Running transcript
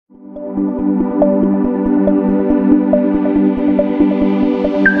I'm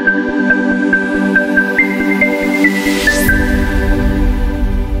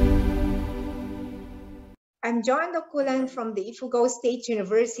John Dokulan from the Ifugao State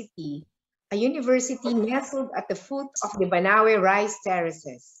University, a university nestled at the foot of the Banawe Rice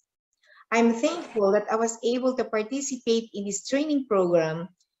Terraces. I'm thankful that I was able to participate in this training program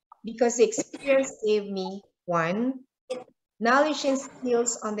because the experience gave me, one, knowledge and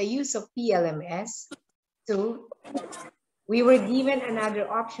skills on the use of PLMS. Two, we were given another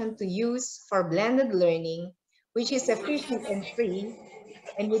option to use for blended learning, which is efficient and free,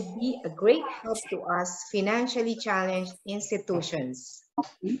 and would be a great help to us financially challenged institutions.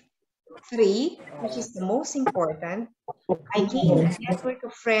 Three, which is the most important, I gained a network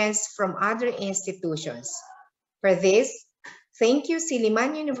of friends from other institutions. For this, thank you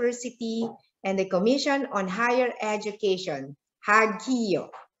Silliman University and the Commission on Higher Education, HAGCIO.